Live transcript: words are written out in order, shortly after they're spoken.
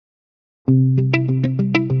Hello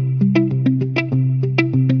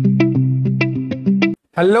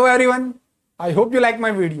everyone, I hope you like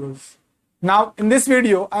my videos. Now in this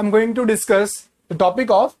video I'm going to discuss the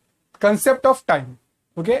topic of concept of time.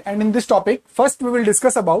 Okay, and in this topic first we will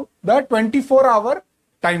discuss about the 24-hour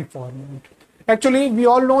time format. Actually we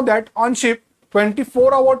all know that on ship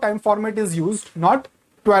 24-hour time format is used, not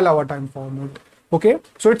 12-hour time format. Okay,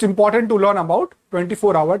 so it's important to learn about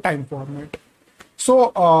 24-hour time format.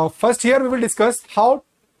 So first here we will discuss how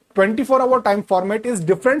 24-hour time format is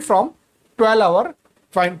different from 12-hour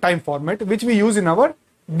time format which we use in our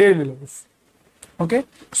daily life. Okay,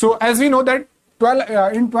 so as we know that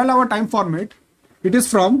in 12-hour time format it is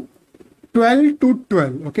from 12 to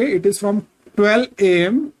 12. Okay, it is from 12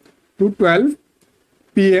 a.m. to 12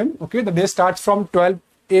 p.m. Okay, the day starts from 12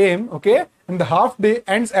 a.m. okay, and the half day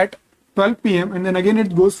ends at 12 p.m. and then again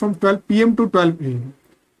it goes from 12 p.m. to 12 a.m.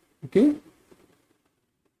 okay,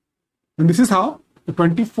 and this is how the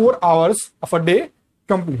 24 hours of a day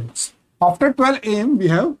completes. After 12 a.m. we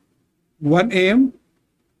have 1 a.m.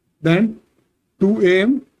 then 2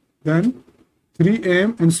 a.m. then 3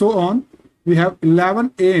 a.m. and so on. We have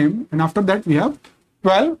 11 a.m. and after that we have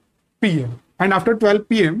 12 p.m. and after 12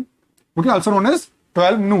 p.m. okay, also known as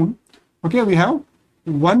 12 noon, okay, we have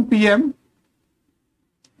 1 p.m.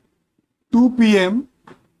 2 p.m.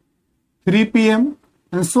 3 p.m.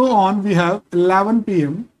 and so on. We have 11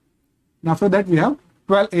 p.m. and after that we have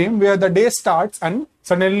 12 a.m. where the day starts and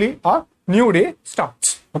suddenly a new day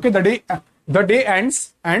starts. Okay, the day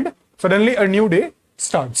ends and suddenly a new day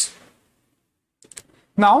starts.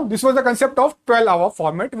 Now this was the concept of 12-hour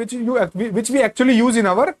format which we actually use in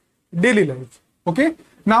our daily life. Okay,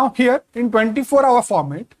 now here in 24-hour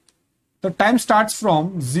format the time starts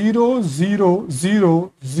from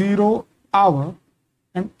 0000 hour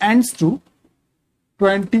and ends to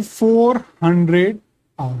 2400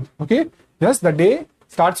 hours. Okay, yes, the day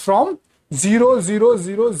starts from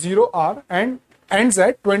 0000 hour and ends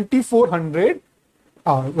at 2400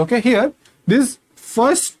 hours. Okay, here this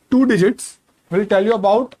first two digits will tell you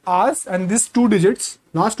about hours and these two digits,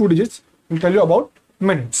 last two digits, will tell you about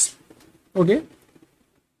minutes. Okay,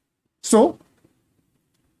 so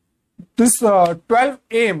this 12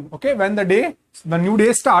 a.m. okay, when the new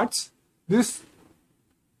day starts, this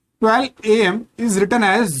 12 a.m. is written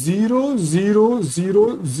as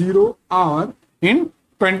 0000 hour in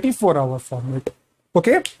 24-hour format.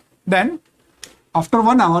 Okay, then after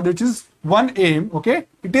 1 hour, which is 1 a.m. okay,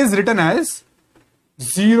 it is written as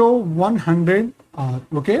 0100 hour.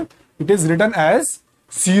 Okay, it is written as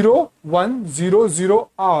 0100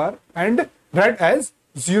 hour and read as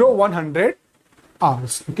 0100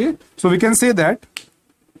 hours. Okay, so we can say that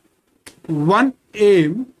 1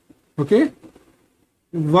 a.m. okay,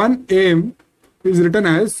 1 a.m. is written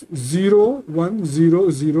as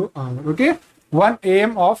 0100 hour. Okay, 1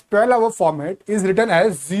 a.m. of 12-hour format is written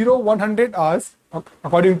as 0100 hours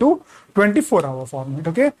according to 24-hour format.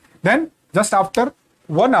 Okay, then just after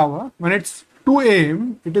 1 hour, when it's 2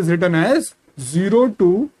 a.m., it is written as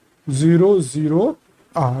 0200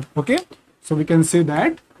 hour. Okay, so we can say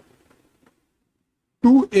that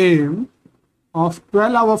 2 a.m. of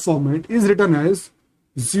 12-hour format is written as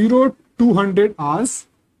 0200 hours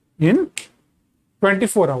in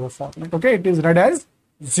 24-hour format. Okay, it is read as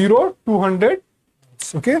 0200.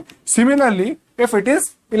 Okay, similarly if it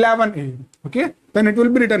is 11 a.m. okay, then it will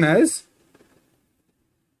be written as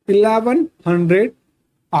 1100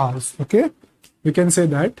 hours. Okay, we can say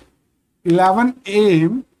that 11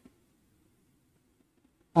 a.m.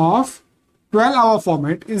 of 12-hour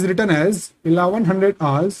format is written as 1100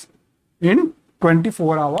 hours in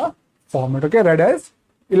 24-hour format. Okay, read as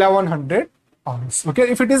 1100 hours. Okay,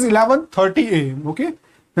 if it is 11:30 a.m. okay,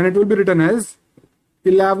 then it will be written as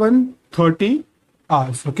 11:30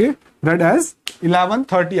 hours. Okay, read as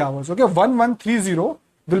 11:30 hours. Okay, 1130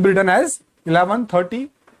 will be written as 11:30.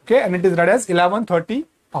 Okay, and it is read as 11:30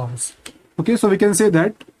 hours. Okay, so we can say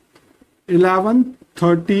that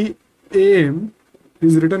 11:30 a.m.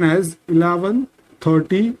 is written as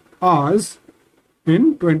 11:30 hours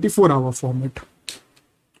in 24-hour format.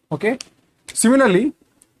 Okay, similarly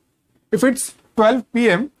if it's 12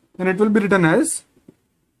 p.m. then it will be written as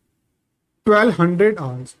 1200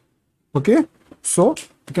 hours. Okay, so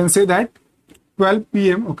you can say that 12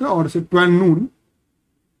 p.m. okay, or say 12 noon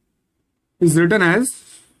is written as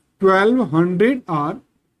 1200 hour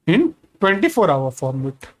in 24-hour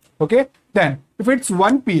format. Okay, then if it's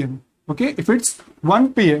 1 p.m. okay, if it's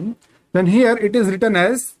 1 p.m. then here it is written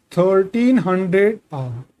as 1300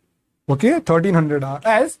 hour. Okay, 1300 hour,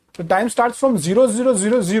 as the time starts from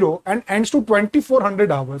 0000 and ends to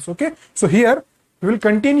 2400 hours. Okay, so here we will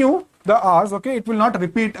continue the hours, okay, it will not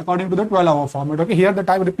repeat according to the 12-hour format. Okay, here the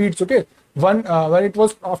time repeats. Okay, when it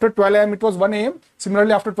was after 12 a.m. it was 1 a.m.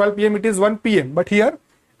 Similarly, after 12 p.m. it is 1 p.m. But here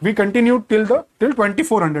we continue till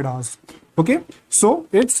 2400 hours. Okay, so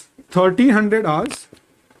it's 1300 hours.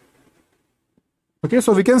 Okay,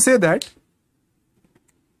 so we can say that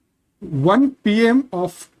 1 p.m.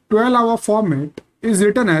 of 12-hour format is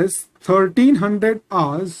written as 1300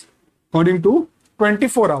 hours according to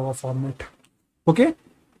 24-hour format. Okay,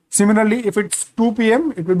 similarly, if it's 2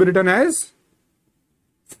 p.m. it will be written as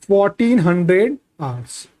 1400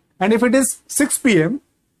 hours, and if it is 6 p.m.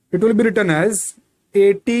 it will be written as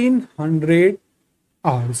 1800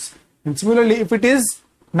 hours, and similarly if it is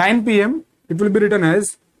 9 p.m. it will be written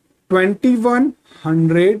as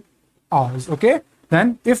 2100 hours. Okay,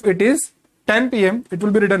 then if it is 10 p.m. it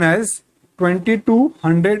will be written as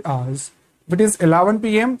 2200 hours. If it is 11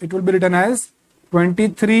 p.m. it will be written as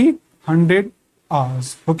 2300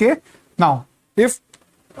 hours. Okay, now if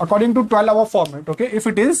according to 12-hour format, okay, if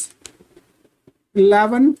it is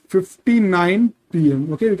 11:59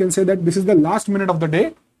 p.m. okay, we can say that this is the last minute of the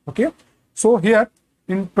day. Okay, so here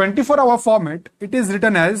in 24-hour format it is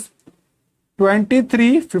written as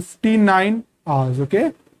 23:59 hours.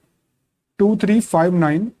 Okay,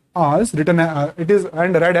 2359 hours written it is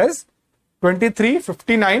and read as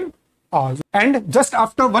 23:59 hours. And just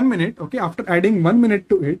after 1 minute, okay, after adding 1 minute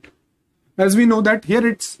to it, as we know that here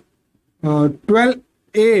it's 12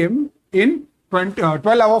 a.m. in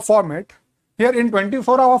 12-hour format. Here in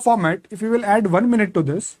 24-hour format, if you will add 1 minute to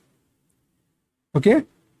this, okay,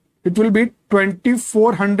 it will be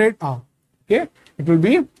 2400 hours. Okay, it will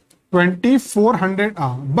be 2400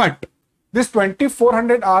 hours. But this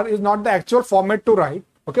 2400 hours is not the actual format to write,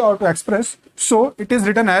 okay, or to express. So it is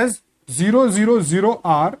written as 000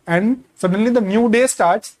 hour, and suddenly the new day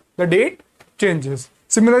starts, the date changes.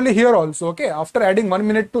 Similarly here also, okay, after adding 1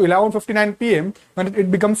 minute to 11:59 p.m. when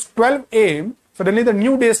it becomes 12 a.m. suddenly the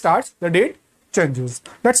new day starts, the date changes.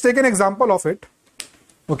 Let's take an example of it.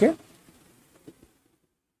 Okay,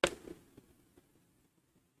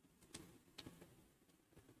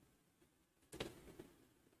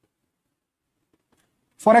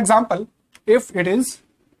 for example, if it is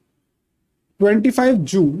 25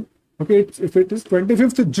 June, okay, if it is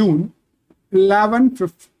 25th June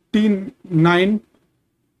 11:59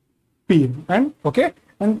 p.m. and okay,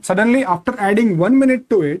 and suddenly after adding 1 minute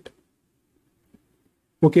to it,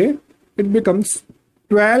 okay, it becomes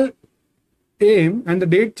 12 a.m. and the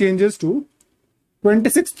date changes to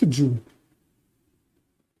 26th June.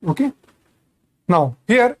 Okay, now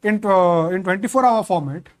here in 24-hour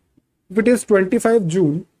format, if it is 25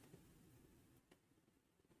 June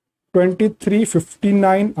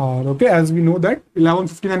 23:59 hour, okay, as we know that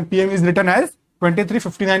 11:59 p.m. is written as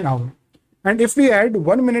 23:59 hour, and if we add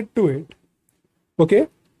 1 minute to it, okay,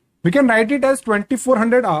 we can write it as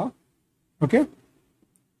 2400 hour. Okay,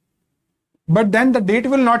 but then the date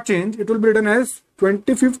will not change, it will be written as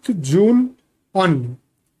 25th June only.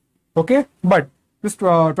 Okay, but this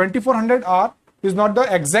 2400 hour is not the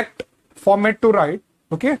exact format to write.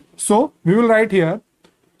 Okay, so we will write here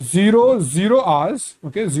 00 hours,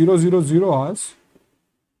 okay, 000 hours,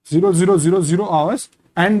 0000 hours,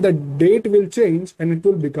 and the date will change and it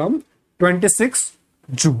will become 26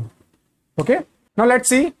 June. Okay, now let's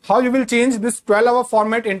see how you will change this 12-hour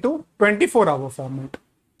format into 24-hour format.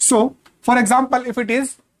 So for example, if it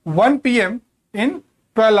is 1 p.m. in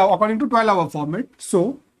 12-hour according to 12-hour format,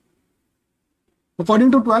 so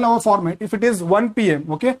according to 12-hour format, if it is 1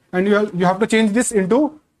 p.m. okay, and you have to change this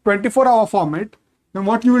into 24-hour format, then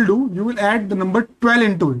what you will do, you will add the number 12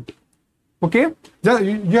 into it. Okay,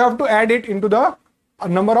 you have to add it into the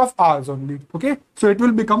number of hours only. Okay, so it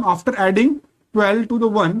will become, after adding 12 to the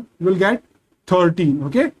 1, you will get 13.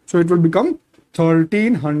 Okay, so it will become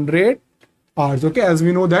 1300 hours. Okay, as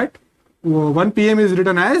we know that 1 p.m. is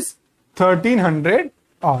written as 1300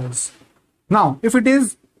 hours. Now if it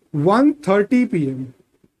is 1:30 p.m.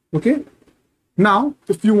 okay, now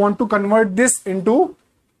if you want to convert this into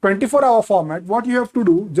 24-hour format, what you have to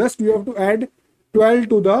do, just you have to add 12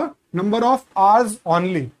 to the number of hours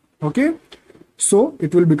only. Okay, so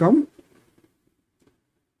it will become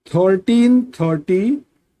 1330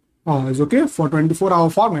 hours. Okay, for 24-hour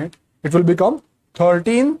format it will become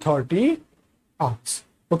 1330 hours.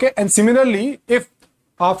 Okay, and similarly, if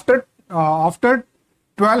after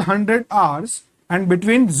 1200 hours and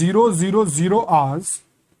between 000 hours,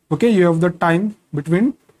 okay, you have the time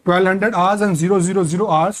between 1200 hours and 000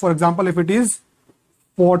 hours. For example, if it is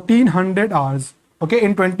 1400 hours, okay,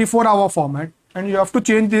 in 24-hour format, and you have to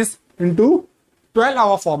change this into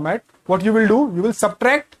 12-hour format, what you will do, you will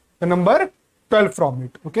subtract the number 12 from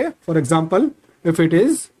it. Okay, for example, if it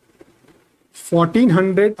is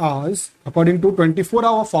 1400 hours according to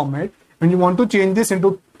 24-hour format, and you want to change this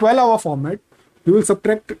into 12-hour format, you will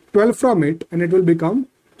subtract 12 from it and it will become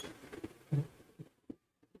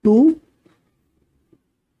 2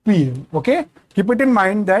 p.m. Okay, keep it in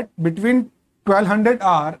mind that between 1200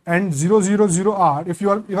 hour and 000 hour, if you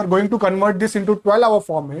are going to convert this into 12-hour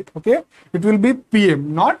format, okay, it will be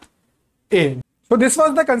p.m., not a.m. So this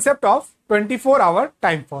was the concept of 24-hour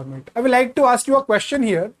time format. I would like to ask you a question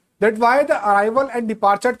here, that why the arrival and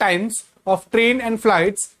departure times of train and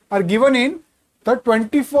flights are given in the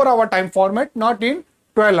 24-hour time format, not in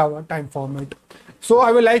 12-hour time format. So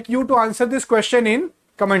I would like you to answer this question in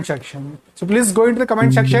comment section. So please go into the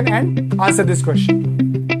comment section and answer this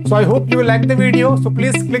question. So I hope you will like the video. So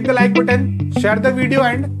please click the like button, share the video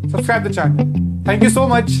and subscribe the channel. Thank you so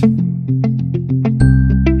much.